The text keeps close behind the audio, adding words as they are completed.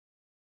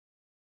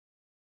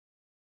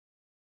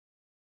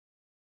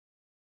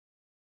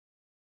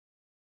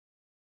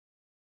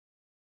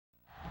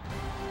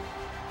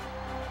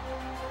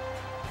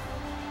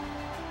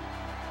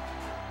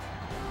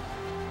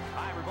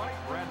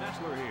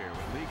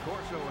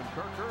Corso and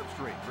Kirk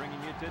Herbstreit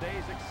bringing you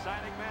today's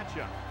exciting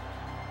matchup.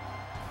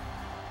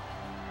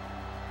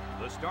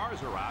 The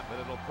stars are out, but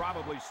it'll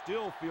probably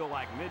still feel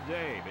like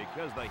midday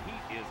because the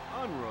heat is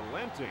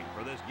unrelenting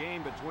for this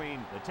game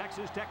between the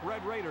Texas Tech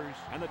Red Raiders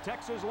and the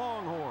Texas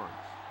Longhorns.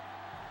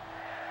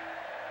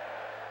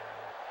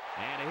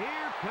 And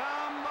here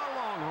come the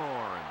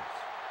Longhorns.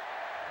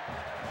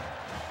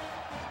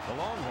 The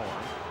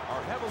Longhorns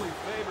are heavily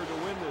favored to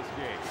win this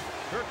game.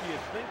 Kirk, you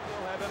think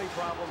they'll have any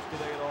problems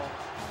today at all?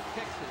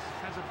 Texas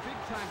has a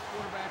big-time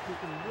quarterback who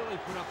can really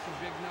put up some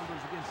big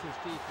numbers against this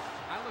defense.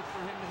 I look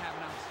for him to have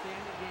an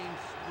outstanding game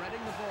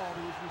spreading the ball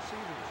to his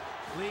receivers.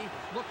 Lee,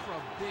 look for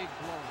a big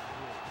blow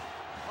here.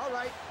 All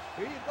right,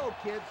 here you go,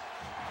 kids.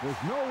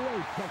 There's no way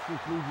Texas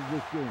loses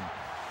this game.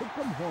 Pick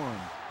them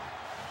horns.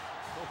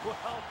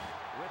 Well,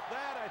 with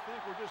that, I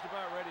think we're just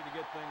about ready to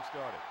get things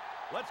started.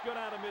 Let's go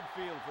down to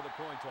midfield for the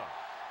coin toss.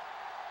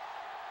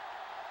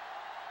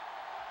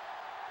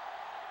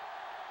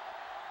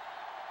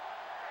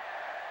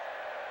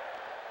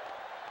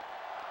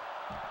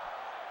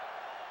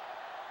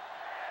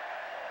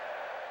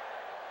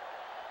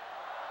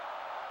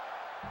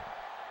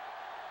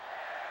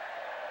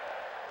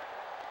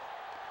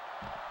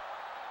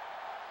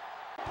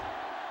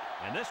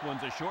 And this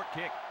one's a short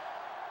kick.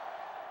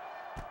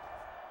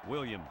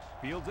 Williams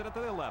fields it at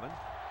the 11,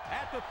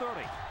 at the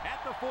 30,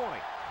 at the 40,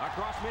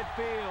 across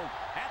midfield,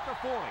 at the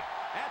 40,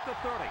 at the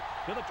 30,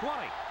 to the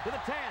 20, to the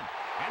 10,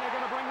 and they're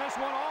going to bring this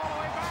one all the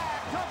way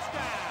back.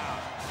 Touchdown!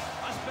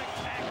 A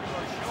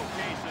spectacular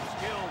showcase of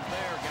skills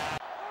there,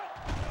 guys.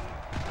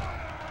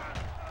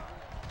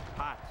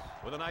 Potts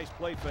with a nice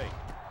play fake.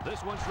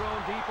 This one's thrown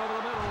deep over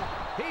the middle.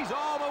 He's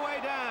all the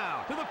way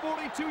down to the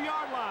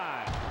 42-yard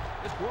line.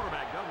 This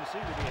quarterback doesn't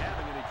seem to be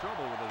having any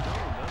trouble with his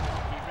zone, does he?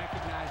 He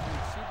recognized the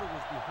receiver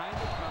was behind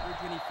the coverage,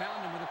 and he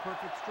found him with a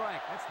perfect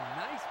strike. That's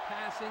nice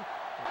passing.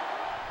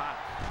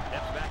 Potts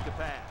steps back to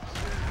pass.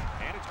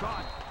 And it's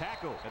caught.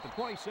 Tackle at the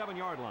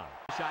 27-yard line.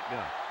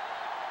 Shotgun.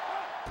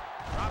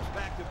 Drops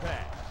back to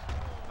pass.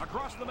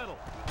 Across the middle.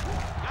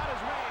 Got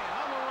his man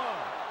on the run.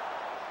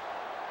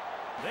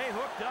 They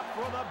hooked up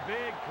for the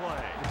big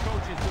play. The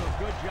coaches do a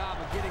good job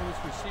of getting this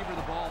receiver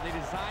the ball. They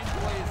designed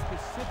plays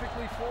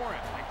specifically for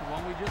him, like the one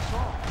we just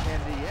saw.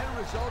 And the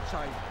end results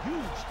are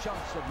huge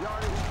chunks of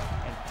yardage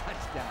and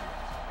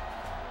touchdowns.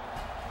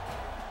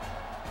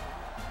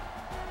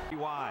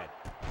 Wide.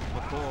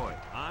 McCoy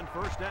on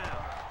first down.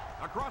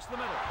 Across the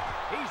middle.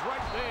 He's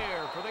right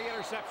there for the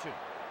interception.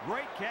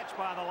 Great catch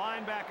by the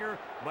linebacker,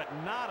 but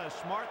not a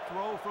smart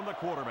throw from the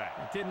quarterback.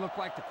 It didn't look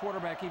like the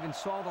quarterback even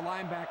saw the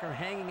linebacker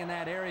hanging in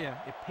that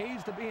area. It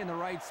pays to be in the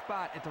right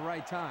spot at the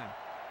right time.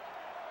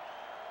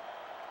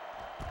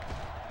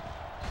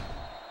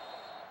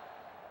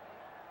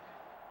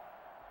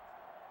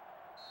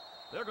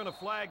 They're going to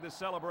flag the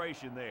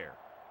celebration there.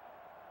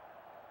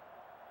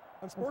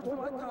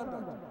 Unsportsmanlike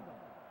conduct.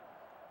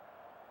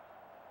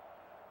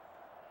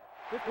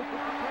 15,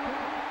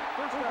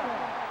 first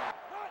down.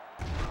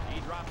 He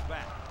drops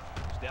back,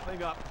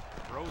 stepping up,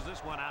 throws this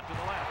one out to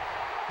the left.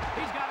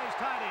 He's got his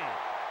tight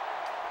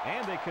end.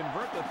 And they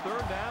convert the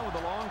third down with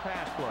a long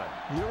pass play.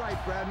 You're right,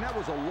 Brad, and that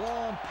was a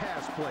long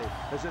pass play.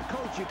 As a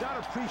coach, you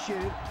got to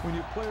appreciate it when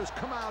your players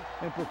come out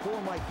and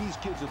perform like these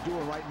kids are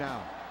doing right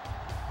now.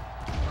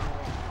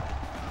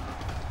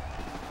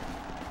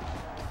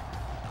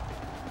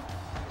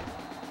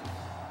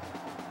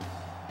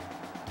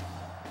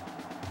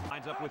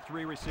 Lines up with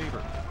three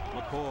receivers.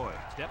 McCoy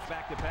steps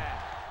back to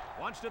pass.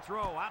 Wants to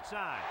throw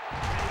outside.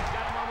 And he's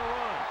got him on the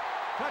run.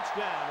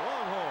 Touchdown,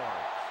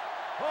 Longhorns.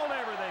 Hold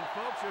everything,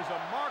 folks. There's a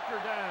marker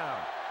down.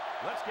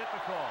 Let's get the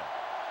call.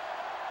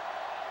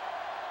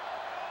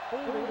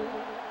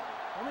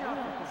 On the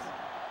offense.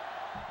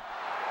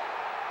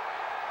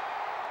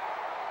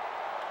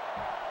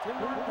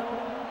 10-yard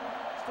penalty.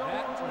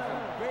 That was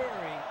a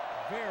very,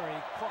 very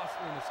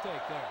costly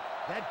mistake there.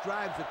 That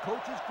drives the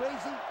coaches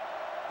crazy.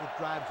 It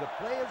drives the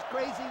players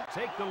crazy.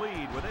 Take the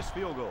lead with this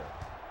field goal.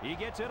 He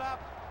gets it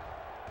up.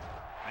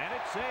 And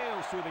it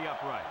sails through the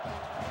upright.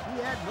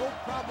 He had no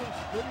problem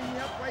splitting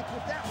the uprights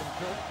with that one,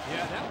 Kirk.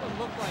 Yeah, that one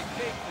looked like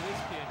cake for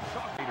this kid.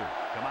 Peter,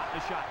 come out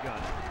in the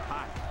shotgun.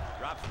 Potts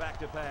drops back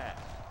to pass.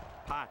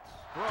 Potts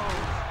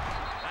throws.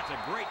 That's a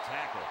great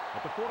tackle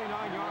at the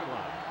 49-yard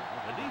line.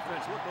 The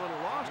defense looked a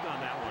little lost on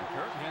that one,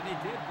 Kirk. Yeah, they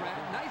did, Brad.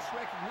 Nice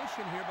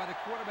recognition here by the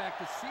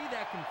quarterback to see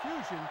that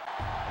confusion.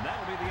 And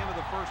that'll be the end of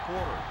the first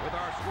quarter with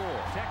our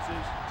score. Texas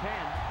 10,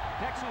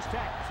 Texas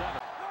Tech 7.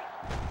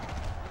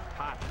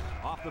 Potts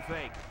off the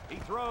fake. He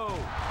throws.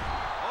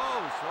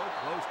 Oh, so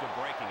close to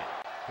breaking it.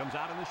 Comes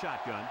out in the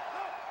shotgun.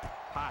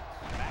 Potts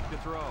back to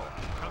throw.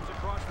 Comes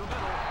across the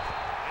middle.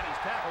 And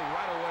he's tackled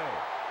right away.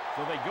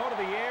 So they go to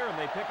the air and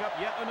they pick up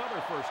yet another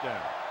first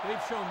down.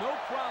 They've shown no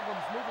problems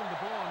moving the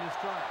ball on this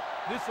drive.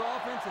 This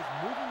offense is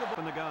moving the ball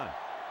in the gun.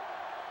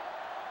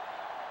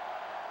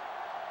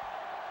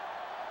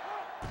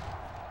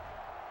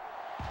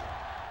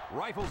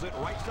 Rifles it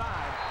right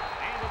side.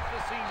 And it's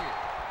the senior.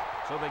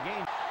 So the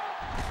game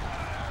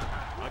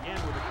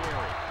again with the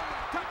carry.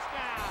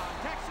 Touchdown,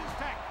 Texas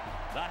Tech.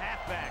 The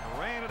halfback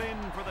ran it in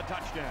for the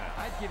touchdown.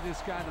 I'd give this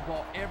guy the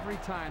ball every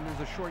time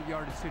there's a short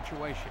yardage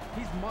situation.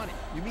 He's money.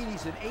 You mean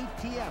he's an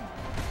ATM,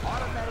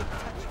 automatic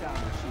touchdown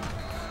machine?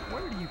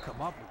 Where do you come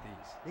up with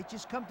these? They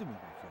just come to me,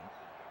 my friend.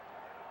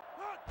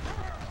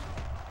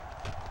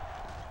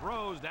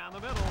 Throws down the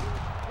middle.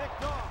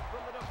 Picked off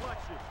from the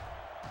deflection.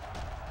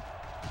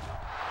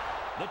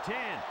 The 10.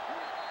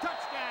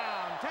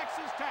 Touchdown,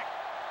 Texas Tech.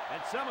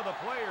 And some of the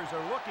players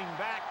are looking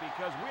back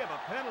because we have a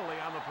penalty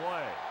on the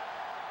play.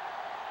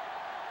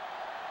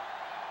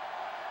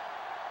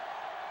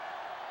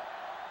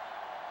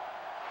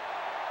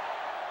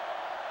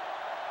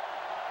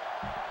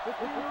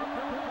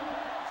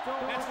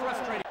 That's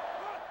frustrating.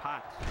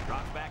 Potts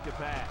drops back to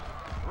pass.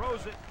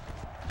 Throws it.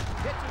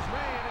 Hits his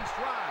man in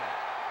stride.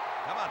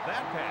 How about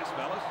that pass,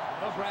 fellas?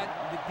 Well, Brad,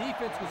 the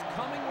defense was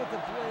coming with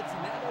the blitz,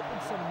 and that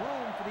opened some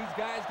room for these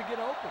guys to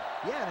get open.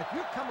 Yeah, and if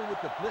you're coming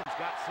with the blitz.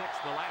 Got 6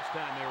 the last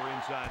time they were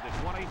inside the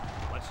 20.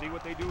 Let's see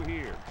what they do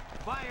here.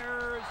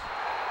 Fires.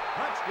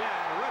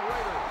 Touchdown, Red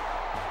Raiders.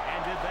 And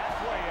did that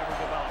play ever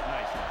develop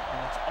nicely? And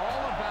it's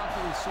all about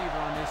the receiver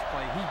on this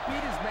play. He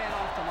beat his man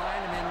off the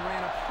line and then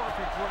ran a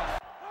perfect route.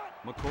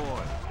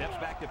 McCoy steps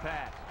back to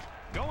pass.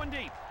 Going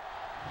deep.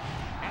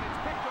 And it's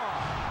picked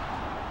off.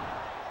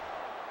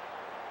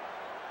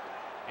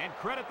 And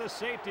credit the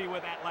safety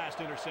with that last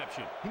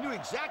interception. He knew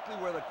exactly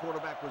where the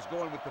quarterback was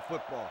going with the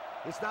football.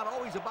 It's not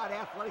always about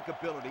athletic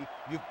ability.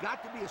 You've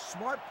got to be a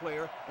smart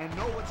player and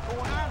know what's going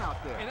on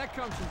out there. And that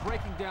comes from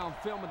breaking down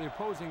film of the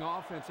opposing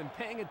offense and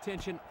paying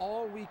attention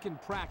all week in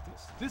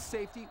practice. This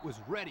safety was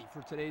ready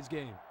for today's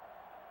game.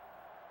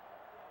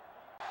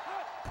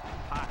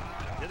 Hot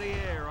to the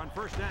air on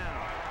first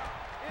down.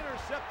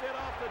 Intercepted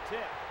off the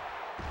tip.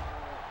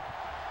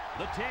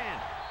 The 10.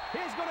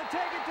 He's going to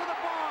take it to the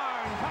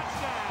barn.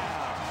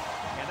 Touchdown.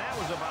 And that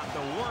was about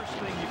the worst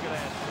thing you could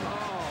ask for.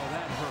 Oh,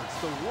 that hurts.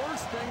 The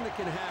worst thing that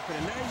can happen.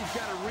 And now you've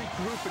got to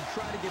regroup and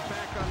try to get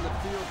back on the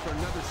field for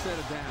another set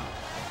of downs.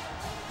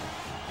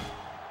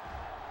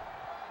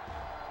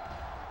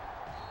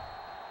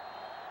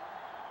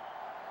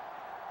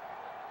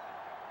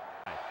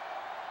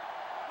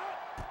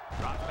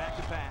 Drops back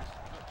to pass.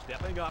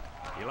 Stepping up.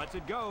 He lets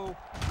it go.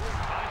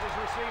 Finds his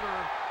receiver.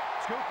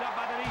 Scooped up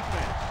by the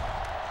defense.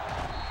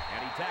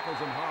 And he tackles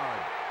him hard.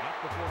 Up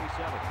the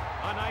 47.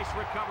 A nice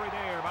recovery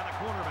there by the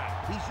cornerback.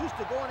 He's used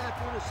to going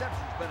after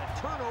interceptions, but a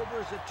turnover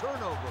is a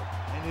turnover,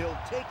 and he'll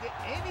take it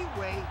any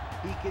way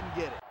he can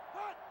get it.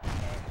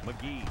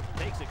 McGee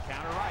takes it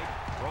counter right.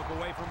 Broke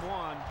away from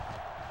one.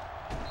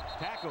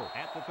 Tackle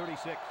at the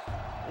 36.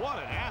 What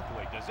an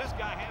athlete. Does this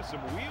guy have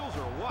some wheels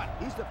or what?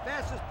 He's the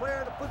fastest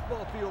player on the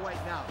football field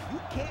right now. You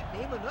can't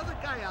name another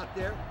guy out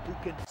there who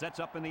can. Sets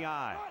up in the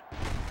eye.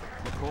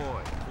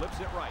 McCoy flips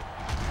it right.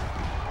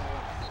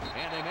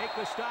 And they make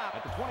the stop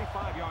at the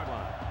 25-yard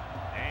line.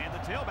 And the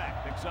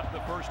tailback picks up the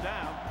first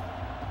down.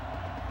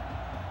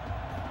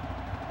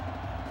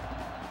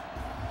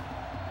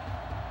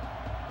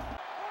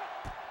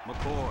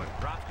 McCoy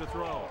drops to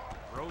throw.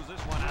 Throws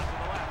this one out to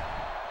the left.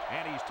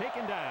 And he's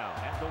taken down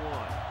at the 1.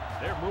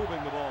 They're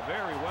moving the ball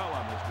very well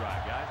on this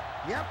drive, guys.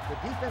 Yep, the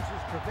defense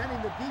is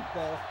preventing the deep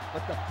ball,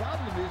 but the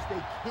problem is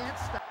they can't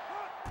stop.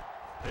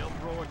 They'll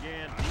throw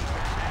again.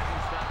 Defense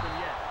hasn't stopped him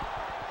yet.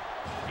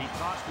 He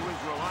tossed to his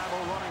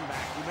reliable running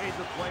back who made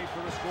the play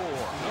for the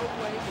score. No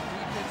way the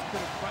defense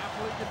could have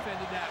properly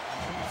defended that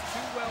one. It was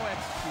too well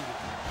executed.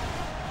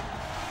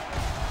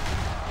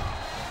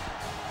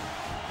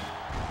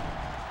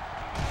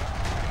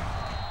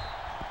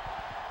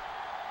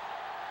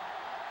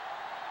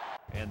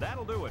 And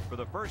that'll do it for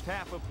the first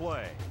half of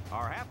play.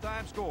 Our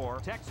halftime score,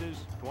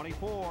 Texas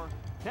 24,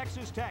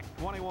 Texas Tech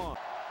 21.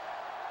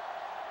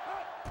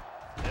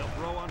 They'll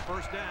throw on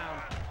first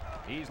down.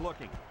 He's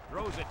looking.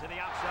 Throws it to the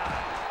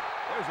outside.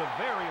 There's a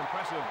very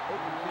impressive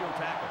open field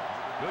tackle.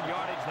 Good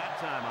yardage that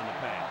time on the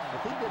pass. The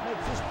thing that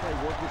makes this play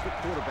work is the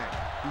quarterback.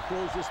 He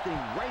throws this thing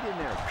right in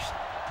there.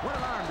 What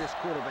an arm this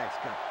quarterback's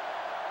got.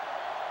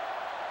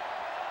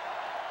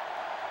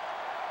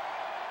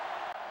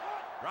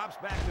 Drops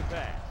back to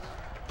pass.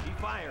 He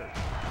fires.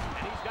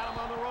 And he's got him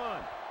on the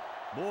run.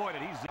 Boy,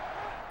 did he zip.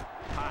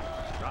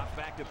 Potts drops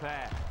back to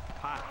pass.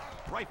 Potts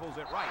rifles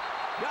it right.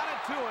 Got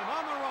it to him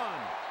on the run.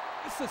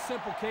 This is a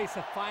simple case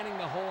of finding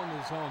the hole in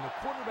the zone. The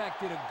quarterback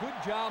did a good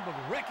job of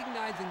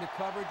recognizing the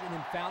coverage and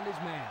then found his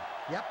man.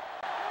 Yep.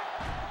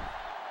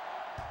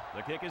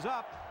 The kick is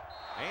up,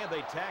 and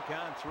they tack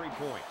on 3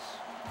 points.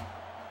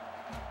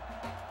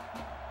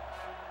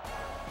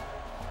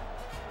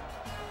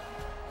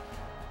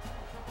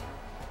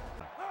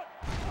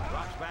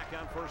 Drops back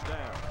on first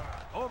down.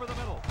 Over the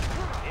middle.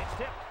 It's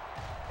tipped.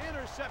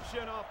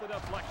 Interception off the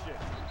deflection.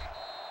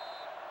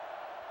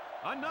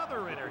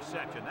 Another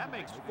interception. That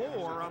makes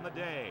 4 on the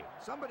day.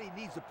 Somebody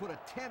needs to put a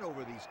 10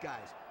 over these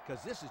guys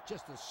because this is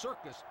just a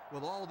circus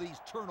with all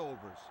these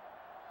turnovers.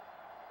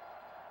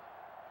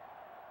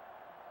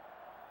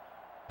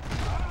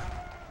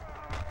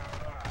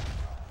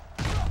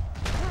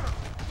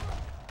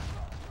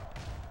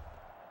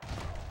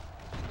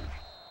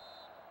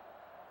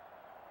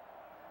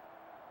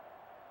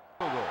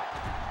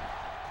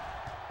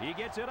 He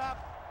gets it up,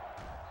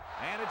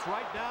 and it's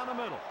right down the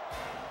middle.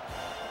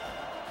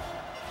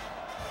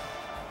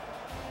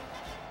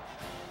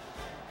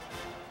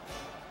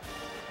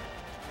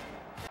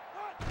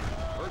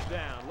 First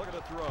down, look at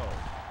the throw.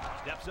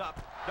 Steps up,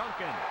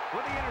 Duncan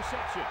with the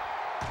interception.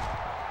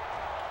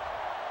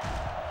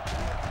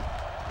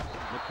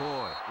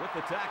 McCoy with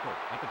the tackle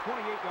at the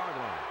 28-yard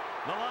line.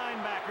 The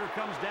linebacker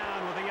comes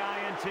down with the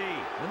INT.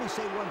 Let me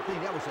say one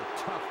thing, that was a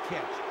tough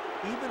catch.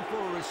 Even for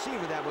a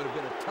receiver, that would have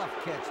been a tough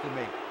catch to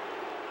make.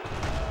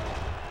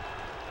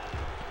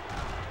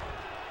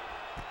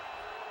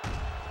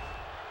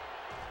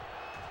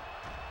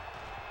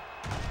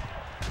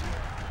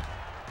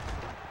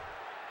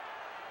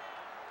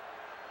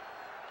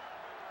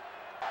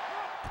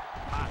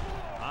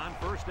 On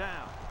first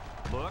down.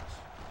 Looks.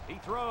 He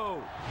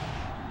throws.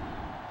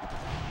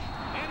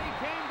 And he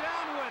came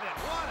down with it.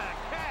 What a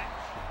catch.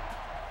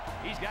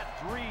 He's got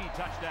 3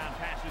 touchdown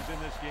passes in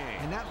this game.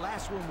 And that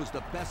last one was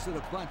the best of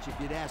the bunch, if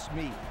you'd ask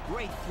me.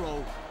 Great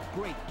throw,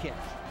 great catch.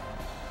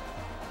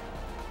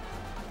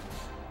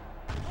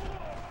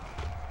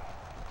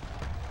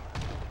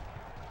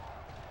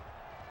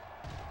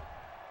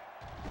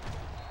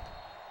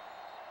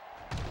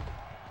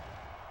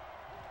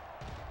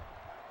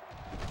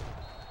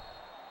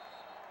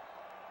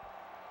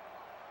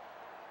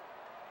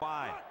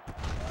 Wide.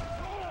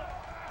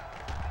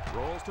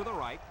 Rolls to the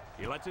right.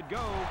 He lets it go.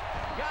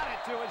 Got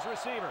it to his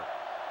receiver.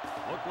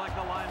 Looked like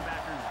the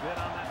linebackers bid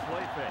on that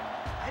play fake.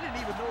 I didn't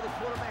even know the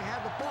quarterback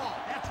had the ball.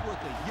 That's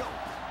worth a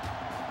yoke.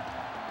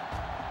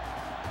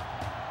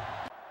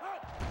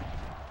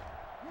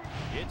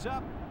 It's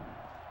up.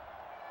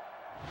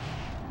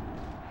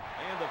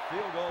 And the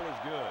field goal is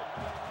good.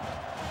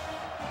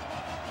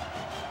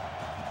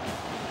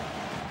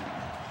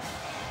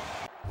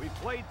 We've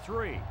played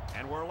 3,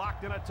 and we're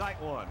locked in a tight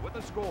one with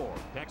the score.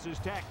 Texas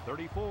Tech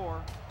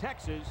 34,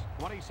 Texas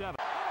 27.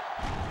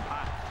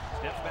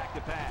 Steps back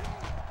to pass.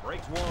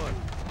 Breaks 1.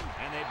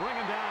 And they bring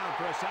him down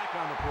for a sack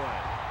on the play.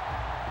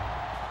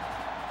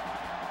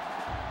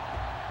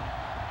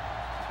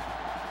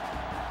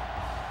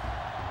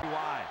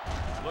 Wide.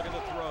 Look at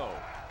the throw.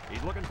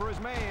 He's looking for his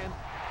man.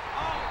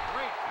 Oh,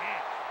 great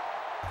catch.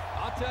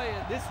 I'll tell you,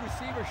 this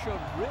receiver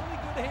showed really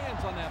good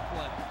hands on that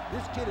play.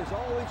 This kid is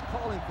always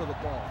calling for the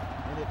ball.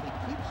 And if he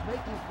keeps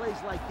making plays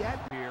like that...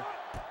 Here,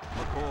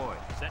 McCoy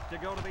set to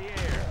go to the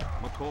air.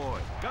 McCoy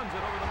guns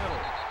it over the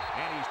middle.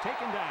 And he's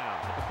taken down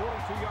at the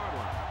 42-yard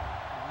line.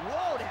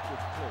 Whoa, that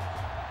was close.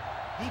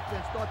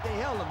 Defense thought they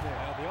held him there.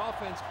 The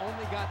offense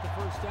only got the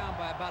first down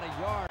by about a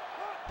yard.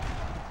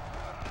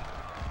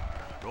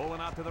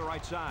 Rolling out to the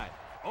right side.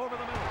 Over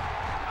the middle.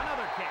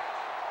 Another catch.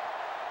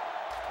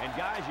 And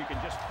guys, you can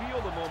just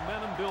feel the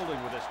momentum building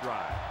with this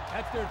drive.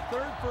 That's their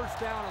 3rd first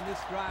down on this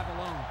drive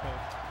alone,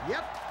 Coach.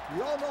 Yep,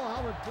 we all know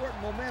how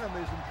important momentum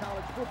is in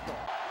college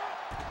football.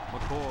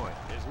 McCoy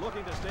is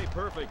looking to stay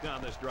perfect on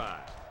this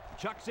drive.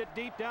 Chucks it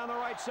deep down the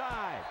right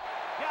side.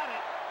 Got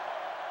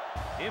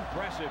it.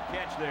 Impressive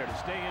catch there to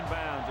stay in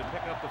bounds and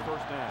pick up the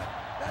first down.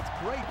 That's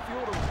great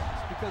field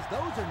awareness because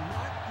those are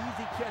not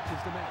easy catches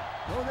to make.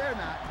 No, they're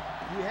not.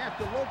 You have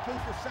to locate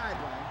the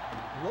sideline,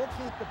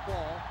 locate the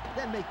ball,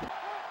 then make it.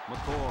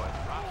 McCoy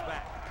drops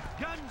back.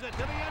 Guns it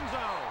to the end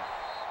zone.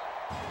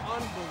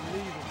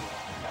 Unbelievable.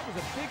 That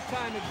was a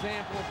big-time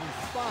example of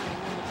responding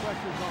when the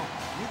pressure's on.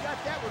 You got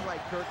that one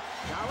right, Kirk.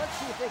 Now let's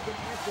see if they can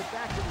answer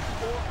back to the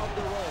score of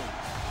their own.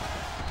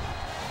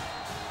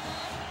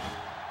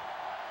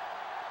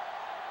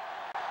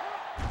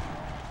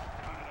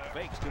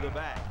 Fakes to the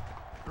back.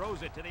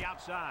 Throws it to the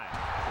outside.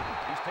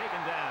 He's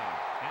taken down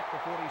at the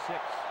 46.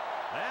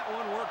 That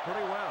one worked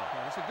pretty well.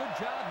 Yeah, it's a good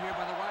job here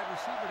by the wide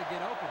receiver to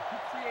get open. He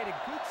created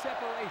good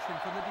separation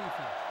from the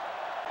defense.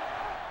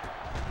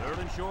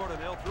 3rd and short, and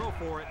they'll throw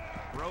for it.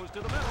 Throws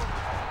to the middle.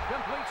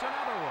 Completes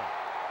another one.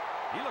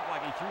 He looked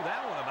like he threw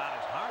that one about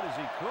as hard as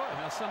he could.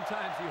 Now,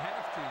 sometimes you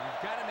have to.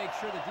 You've got to make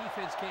sure the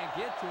defense can't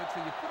get to it,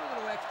 so you put a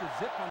little extra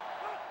zip on.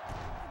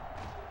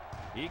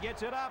 He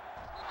gets it up.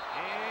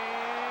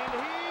 And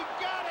he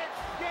got it.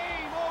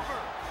 Game over.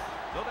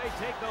 So they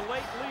take the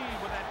late lead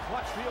with that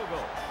clutch field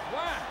goal.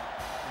 Wow.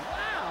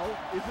 Wow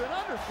is an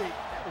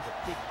understatement. That was a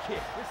big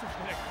kick. This has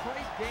been a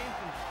great game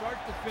from start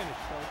to finish,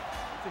 Coach.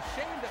 It's a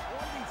shame that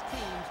one of these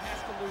teams has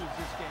to lose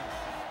this game.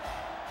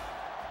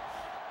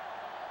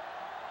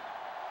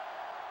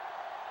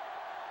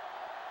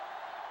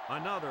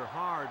 Another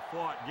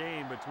hard-fought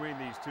game between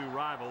these two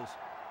rivals.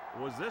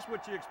 Was this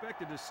what you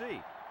expected to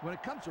see? When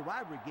it comes to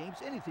rivalry games,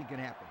 anything can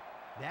happen.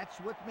 That's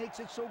what makes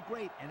it so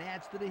great and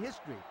adds to the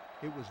history.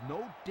 It was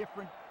no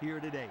different here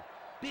today.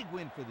 Big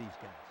win for these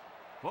guys.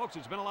 Folks,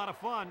 it's been a lot of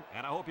fun,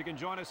 and I hope you can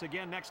join us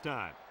again next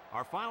time.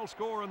 Our final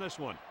score on this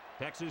one,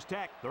 Texas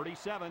Tech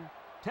 37,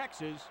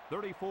 Texas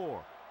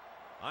 34.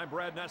 I'm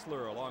Brad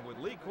Nessler along with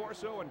Lee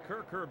Corso and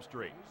Kirk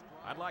Herbstreit.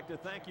 I'd like to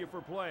thank you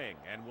for playing,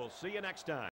 and we'll see you next time.